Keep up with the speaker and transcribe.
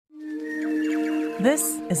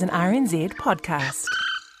This is an RNZ podcast.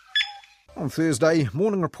 On Thursday,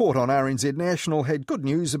 Morning Report on RNZ National had good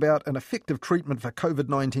news about an effective treatment for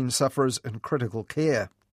COVID-19 sufferers in critical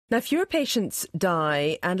care. Now, fewer patients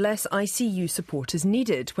die and less ICU support is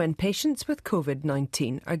needed when patients with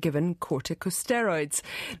COVID-19 are given corticosteroids.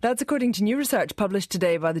 That's according to new research published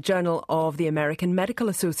today by the Journal of the American Medical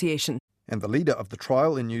Association. And the leader of the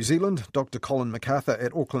trial in New Zealand, Dr. Colin MacArthur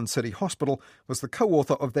at Auckland City Hospital, was the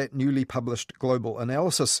co-author of that newly published global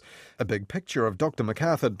analysis. A big picture of Dr.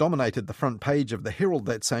 MacArthur dominated the front page of the Herald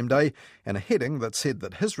that same day, and a heading that said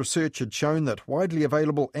that his research had shown that widely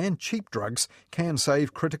available and cheap drugs can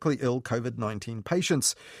save critically ill COVID-19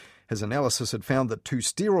 patients. His analysis had found that 2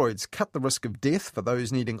 steroids cut the risk of death for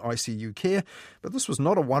those needing ICU care, but this was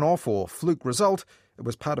not a one-off or fluke result. It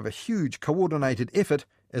was part of a huge coordinated effort,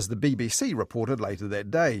 as the BBC reported later that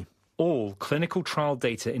day. All clinical trial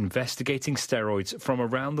data investigating steroids from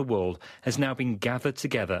around the world has now been gathered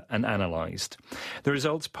together and analysed. The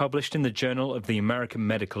results published in the Journal of the American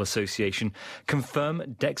Medical Association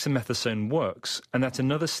confirm dexamethasone works and that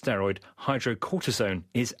another steroid, hydrocortisone,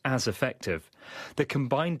 is as effective. The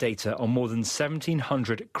combined data on more than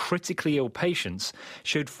 1,700 critically ill patients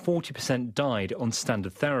showed 40% died on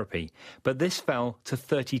standard therapy, but this fell to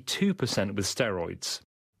 32% with steroids.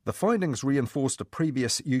 The findings reinforced a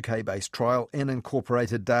previous UK-based trial and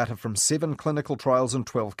incorporated data from 7 clinical trials in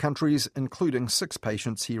 12 countries, including 6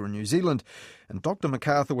 patients here in New Zealand. And Dr.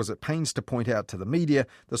 MacArthur was at pains to point out to the media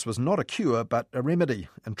this was not a cure but a remedy.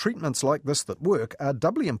 And treatments like this that work are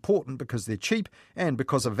doubly important because they're cheap and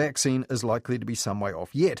because a vaccine is likely to be some way off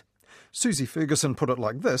yet. Susie Ferguson put it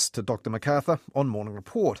like this to Dr. MacArthur on Morning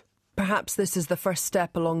Report. Perhaps this is the first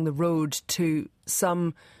step along the road to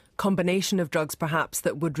some combination of drugs perhaps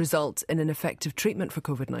that would result in an effective treatment for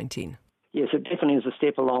COVID-19? Yes, it definitely is a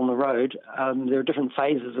step along the road. There are different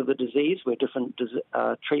phases of the disease where different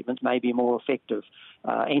treatments may be more effective.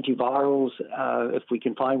 Antivirals, if we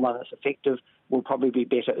can find one that's effective, will probably be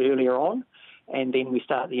better earlier on. And then we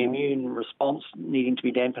start the immune response needing to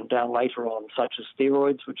be dampened down later on, such as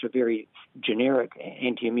steroids, which are very generic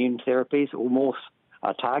anti-immune therapies, or more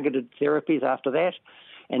targeted therapies after that.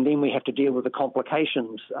 And then we have to deal with the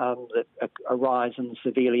complications that arise in the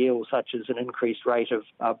severely ill, such as an increased rate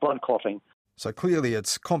of blood clotting. So clearly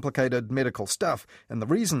it's complicated medical stuff, and the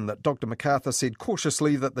reason that Dr. MacArthur said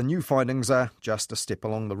cautiously that the new findings are just a step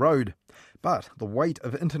along the road. But the weight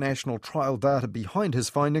of international trial data behind his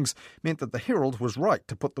findings meant that the Herald was right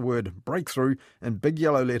to put the word breakthrough in big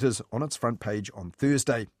yellow letters on its front page on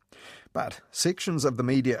Thursday. But sections of the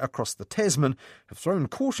media across the Tasman have thrown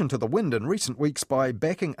caution to the wind in recent weeks by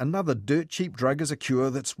backing another dirt-cheap drug as a cure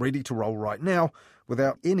that's ready to roll right now,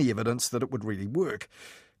 without any evidence that it would really work.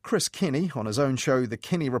 Chris Kenny, on his own show The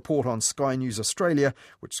Kenny Report on Sky News Australia,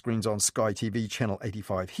 which screens on Sky TV Channel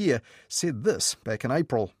 85 here, said this back in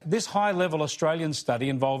April. This high-level Australian study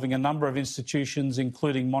involving a number of institutions,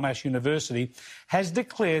 including Monash University, has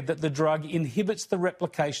declared that the drug inhibits the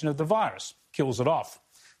replication of the virus, kills it off.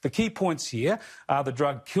 The key points here are the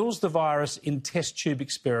drug kills the virus in test tube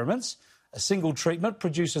experiments. A single treatment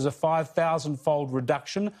produces a 5,000-fold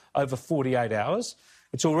reduction over 48 hours.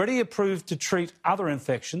 It's already approved to treat other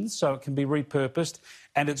infections, so it can be repurposed,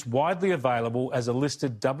 and it's widely available as a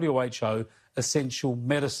listed WHO essential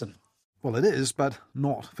medicine. Well, it is, but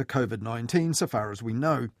not for COVID-19, so far as we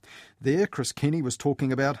know. There, Chris Kenny was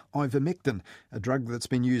talking about ivermectin, a drug that's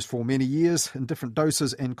been used for many years in different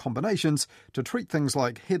doses and combinations to treat things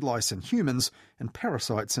like headlice in humans and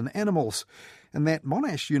parasites in animals. And that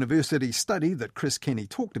Monash University study that Chris Kenny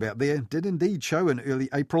talked about there did indeed show in early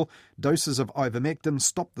April doses of ivermectin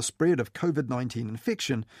stopped the spread of COVID-19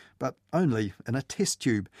 infection, but only in a test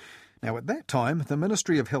tube. Now, at that time, the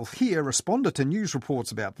Ministry of Health here responded to news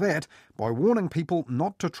reports about that by warning people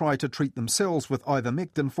not to try to treat themselves with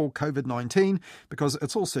ivermectin for COVID-19 because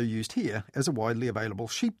it's also used here as a widely available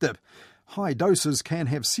sheep dip. High doses can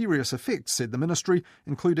have serious effects, said the ministry,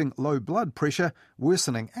 including low blood pressure,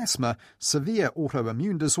 worsening asthma, severe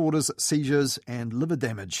autoimmune disorders, seizures and liver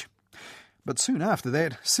damage. But soon after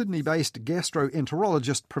that, Sydney-based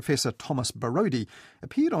gastroenterologist Professor Thomas Barodi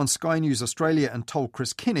appeared on Sky News Australia and told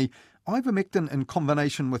Chris Kenny ivermectin in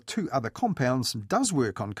combination with 2 other compounds does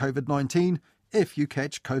work on COVID-19 if you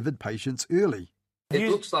catch COVID patients early. It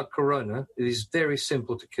looks like corona. It is very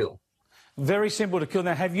simple to kill. Very simple to kill.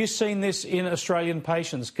 Now, have you seen this in Australian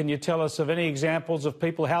patients? Can you tell us of any examples of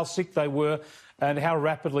people, how sick they were and how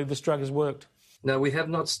rapidly this drug has worked? No, we have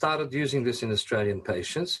not started using this in Australian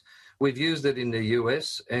patients. We've used it in the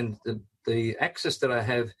US, and the access that I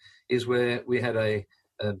have is where we had a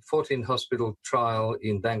 14-hospital trial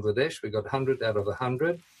in Bangladesh. We got 100 out of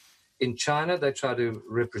 100. In China, they try to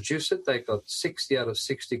reproduce it. They got 60 out of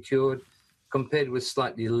 60 cured, compared with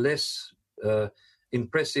slightly less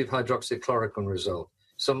impressive hydroxychloroquine result.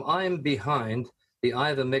 So I am behind the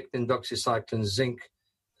ivermectin doxycycline zinc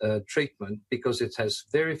treatment because it has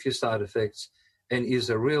very few side effects and is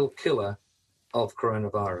a real killer of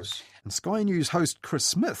coronavirus. And Sky News host Chris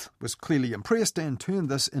Smith was clearly impressed and turned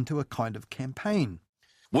this into a kind of campaign.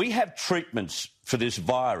 We have treatments for this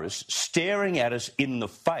virus staring at us in the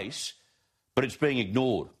face, but it's being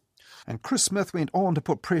ignored. And Chris Smith went on to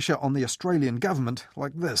put pressure on the Australian government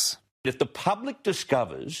like this. If the public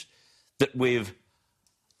discovers that we've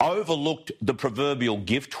overlooked the proverbial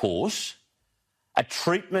gift horse, a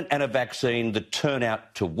treatment and a vaccine that turn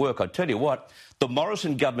out to work, I tell you what, the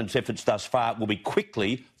Morrison government's efforts thus far will be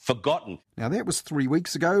quickly forgotten. Now, that was 3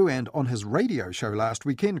 weeks ago, and on his radio show last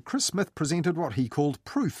weekend, Chris Smith presented what he called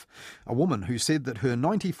proof. A woman who said that her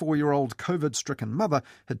 94-year-old COVID-stricken mother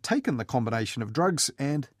had taken the combination of drugs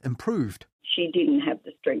and improved. She didn't have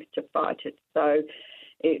the strength to fight it, so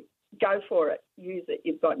go for it, use it,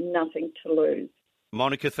 you've got nothing to lose.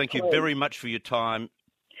 Monica, thank you very much for your time.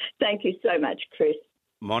 Thank you so much, Chris.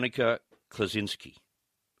 Monica Klaczynski.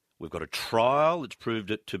 We've got a trial that's proved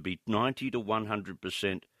it to be 90 to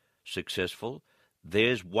 100% successful.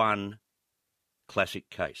 There's one classic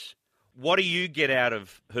case. What do you get out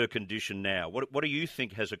of her condition now? What do you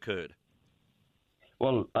think has occurred?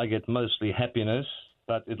 Well, I get mostly happiness,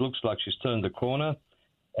 but it looks like she's turned the corner,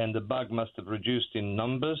 and the bug must have reduced in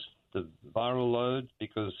numbers, the viral load,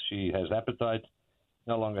 because she has appetite,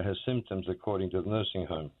 no longer has symptoms, according to the nursing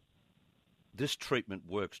home. This treatment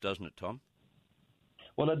works, doesn't it, Tom?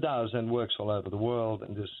 Well, it does, and works all over the world,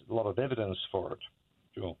 and there's a lot of evidence for it.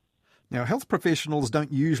 Sure. Now, health professionals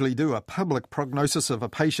don't usually do a public prognosis of a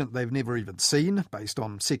patient they've never even seen, based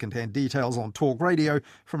on second-hand details on talk radio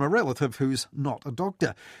from a relative who's not a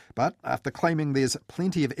doctor. But after claiming there's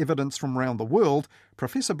plenty of evidence from around the world,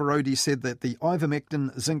 Professor Barodi said that the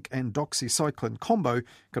ivermectin, zinc and doxycycline combo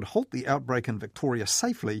could halt the outbreak in Victoria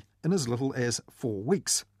safely in as little as 4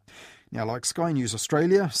 weeks. Now, like Sky News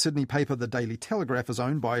Australia, Sydney paper The Daily Telegraph is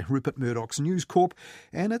owned by Rupert Murdoch's News Corp,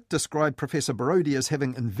 and it described Professor Barodi as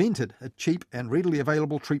having invented a cheap and readily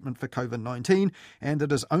available treatment for COVID-19, and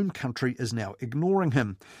that his own country is now ignoring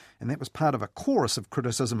him. And that was part of a chorus of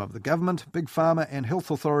criticism of the government, Big Pharma and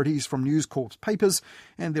health authorities from News Corp's papers,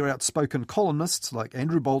 and their outspoken columnists like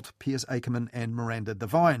Andrew Bolt, Piers Ackerman and Miranda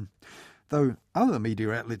Devine. Though other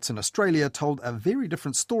media outlets in Australia told a very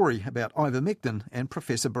different story about ivermectin and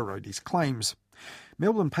Professor Barodi's claims.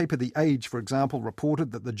 Melbourne paper The Age, for example,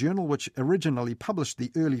 reported that the journal which originally published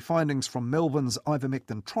the early findings from Melbourne's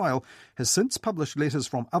ivermectin trial has since published letters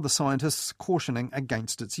from other scientists cautioning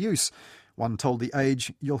against its use. One told The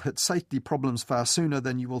Age, "You'll hit safety problems far sooner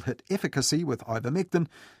than you will hit efficacy with ivermectin."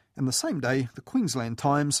 And the same day, the Queensland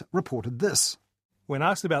Times reported this. When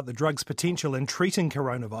asked about the drug's potential in treating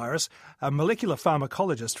coronavirus, a molecular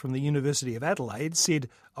pharmacologist from the University of Adelaide said,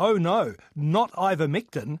 "Oh no, not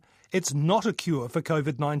ivermectin, it's not a cure for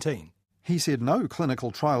COVID-19. He said no clinical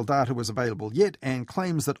trial data was available yet, and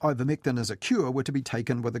claims that ivermectin is a cure were to be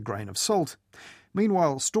taken with a grain of salt.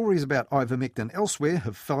 Meanwhile, stories about ivermectin elsewhere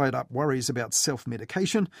have fired up worries about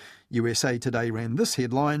self-medication. USA Today ran this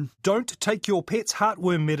headline: "Don't take your pet's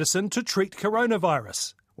heartworm medicine to treat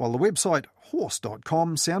coronavirus." While the website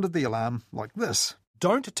horse.com sounded the alarm like this: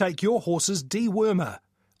 "Don't take your horse's dewormer.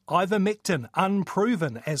 Ivermectin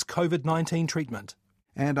unproven as COVID-19 treatment."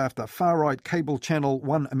 And after far-right cable channel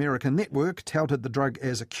One American Network touted the drug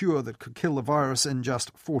as a cure that could kill the virus in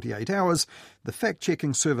just 48 hours, the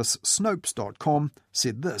fact-checking service Snopes.com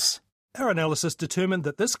said this: "Our analysis determined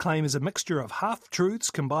that this claim is a mixture of half-truths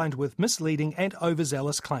combined with misleading and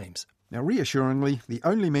overzealous claims." Now, reassuringly, the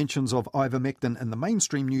only mentions of ivermectin in the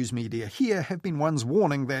mainstream news media here have been ones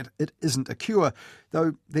warning that it isn't a cure,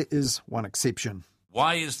 though there is one exception.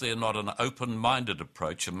 Why is there not an open-minded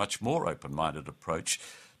approach, a much more open-minded approach,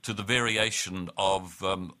 to the variation of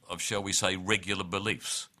shall we say, regular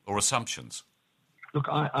beliefs or assumptions? Look,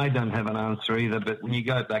 I don't have an answer either, but when you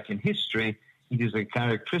go back in history, it is a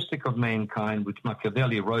characteristic of mankind which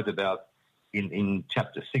Machiavelli wrote about in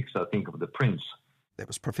chapter 6, I think, of The Prince. That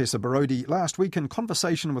was Professor Barodi last week in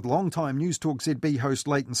conversation with long-time News Talk ZB host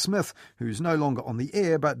Leighton Smith, who's no longer on the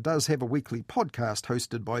air but does have a weekly podcast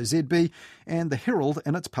hosted by ZB and the Herald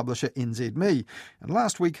and its publisher NZME. And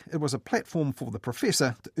last week it was a platform for the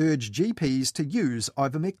professor to urge GPs to use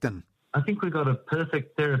ivermectin. I think we got a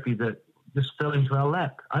perfect therapy that just fell into our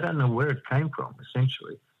lap. I don't know where it came from,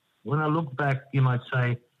 essentially. When I look back, you might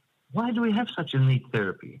say, why do we have such a neat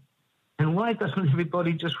therapy? And why doesn't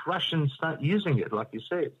everybody just rush and start using it, like you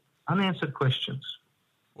said? Unanswered questions.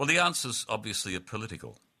 Well, the answers obviously are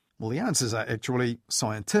political. Well, the answers are actually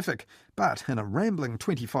scientific, but in a rambling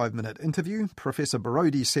 25-minute interview, Professor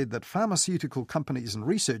Borody said that pharmaceutical companies and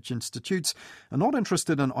research institutes are not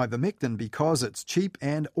interested in ivermectin because it's cheap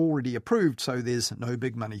and already approved, so there's no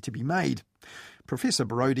big money to be made. Professor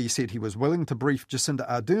Borody said he was willing to brief Jacinda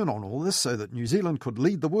Ardern on all this so that New Zealand could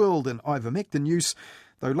lead the world in ivermectin use,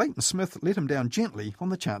 though Leighton Smith let him down gently on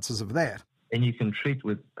the chances of that. And you can treat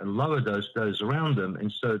with a lower dose around them,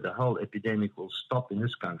 and so the whole epidemic will stop in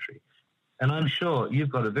this country. And I'm sure you've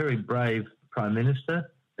got a very brave Prime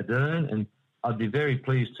Minister, Ardern, and I'd be very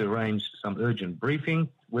pleased to arrange some urgent briefing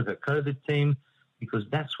with a COVID team, because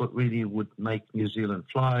that's what really would make New Zealand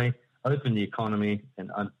fly, open the economy,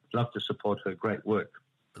 and I'd love to support her great work.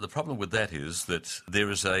 The problem with that is that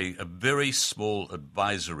there is a very small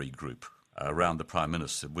advisory group around the Prime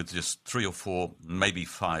Minister with just 3 or 4, maybe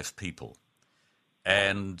 5 people,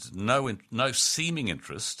 and no seeming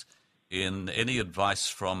interest in any advice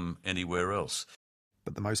from anywhere else.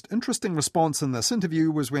 But the most interesting response in this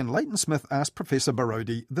interview was when Leighton Smith asked Professor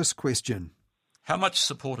Borody this question. How much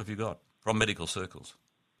support have you got from medical circles?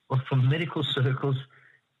 Well, from medical circles,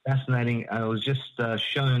 fascinating. I was just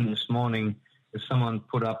shown this morning that someone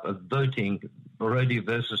put up a voting, Borody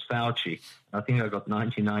versus Fauci. I think I got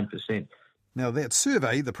 99%. Now, that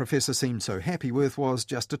survey the professor seemed so happy with was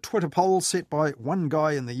just a Twitter poll set by one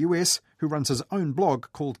guy in the US who runs his own blog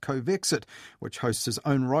called Covexit, which hosts his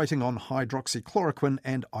own writing on hydroxychloroquine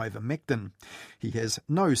and ivermectin. He has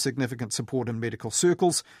no significant support in medical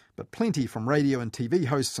circles, but plenty from radio and TV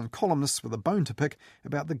hosts and columnists with a bone to pick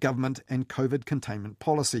about the government and COVID containment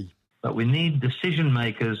policy. But we need decision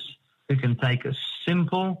makers who can take a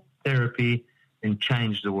simple therapy and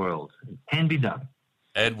change the world. It can be done.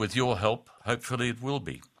 And with your help, hopefully it will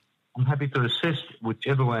be. I'm happy to assist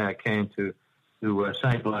whichever way I can to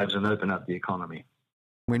save lives and open up the economy.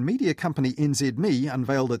 When media company NZME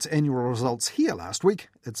unveiled its annual results here last week,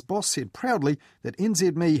 its boss said proudly that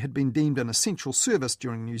NZME had been deemed an essential service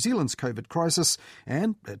during New Zealand's COVID crisis,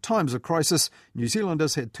 and at times of crisis, New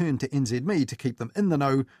Zealanders had turned to NZME to keep them in the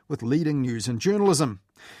know with leading news and journalism.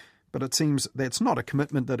 But it seems that's not a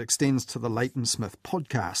commitment that extends to the Leighton Smith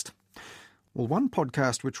podcast. Well, one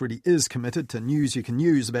podcast which really is committed to news you can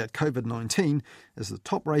use about COVID-19 is the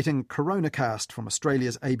top-rating Coronacast from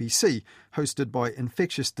Australia's ABC, hosted by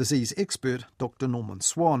infectious disease expert Dr. Norman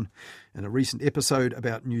Swan. In a recent episode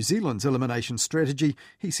about New Zealand's elimination strategy,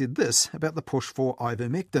 he said this about the push for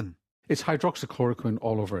ivermectin. It's hydroxychloroquine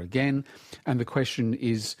all over again, and the question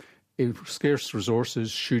is, if scarce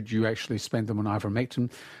resources, should you actually spend them on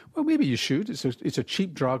ivermectin? Well, maybe you should. It's a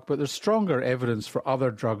cheap drug, but there's stronger evidence for other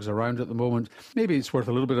drugs around at the moment. Maybe it's worth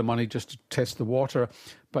a little bit of money just to test the water.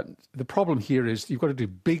 But the problem here is you've got to do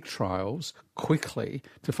big trials quickly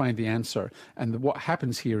to find the answer. And what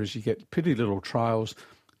happens here is you get pretty little trials,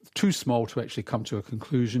 too small to actually come to a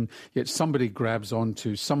conclusion, yet somebody grabs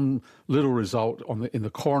onto some little result in the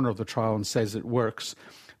corner of the trial and says it works,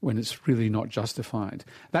 when it's really not justified.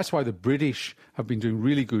 That's why the British have been doing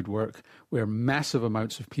really good work, where massive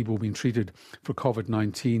amounts of people have been treated for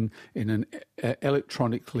COVID-19 in an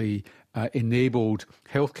electronically enabled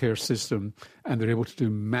healthcare system, and they're able to do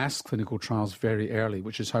mass clinical trials very early,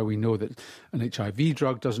 which is how we know that an HIV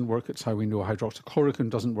drug doesn't work, it's how we know hydroxychloroquine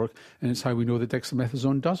doesn't work, and it's how we know that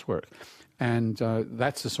dexamethasone does work. And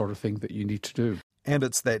that's the sort of thing that you need to do. And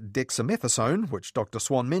it's that dexamethasone, which Dr.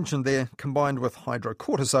 Swan mentioned there, combined with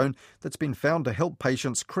hydrocortisone, that's been found to help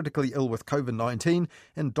patients critically ill with COVID-19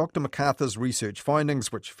 in Dr. MacArthur's research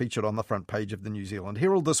findings, which featured on the front page of the New Zealand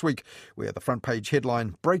Herald this week, where the front page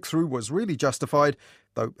headline, "Breakthrough was really justified,"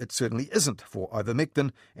 though it certainly isn't for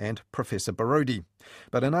ivermectin and Professor Borody.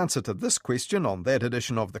 But in answer to this question on that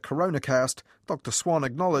edition of the Coronacast, Dr. Swan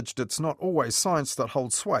acknowledged it's not always science that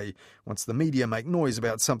holds sway once the media make noise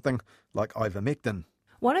about something like ivermectin.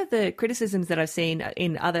 One of the criticisms that I've seen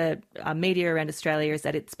in other media around Australia is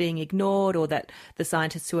that it's being ignored or that the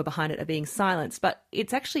scientists who are behind it are being silenced. But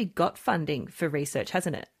it's actually got funding for research,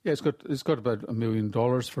 hasn't it? Yeah, it's got about $1 million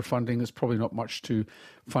for funding. It's probably not much to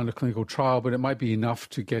fund a clinical trial, but it might be enough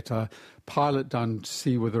to get a pilot done to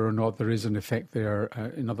see whether or not there is an effect there.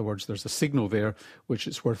 In other words, there's a signal there which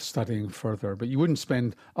it's worth studying further. But you wouldn't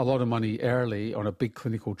spend a lot of money early on a big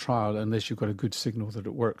clinical trial unless you've got a good signal that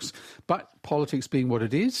it works. But politics being what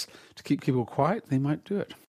it is, to keep people quiet, they might do it.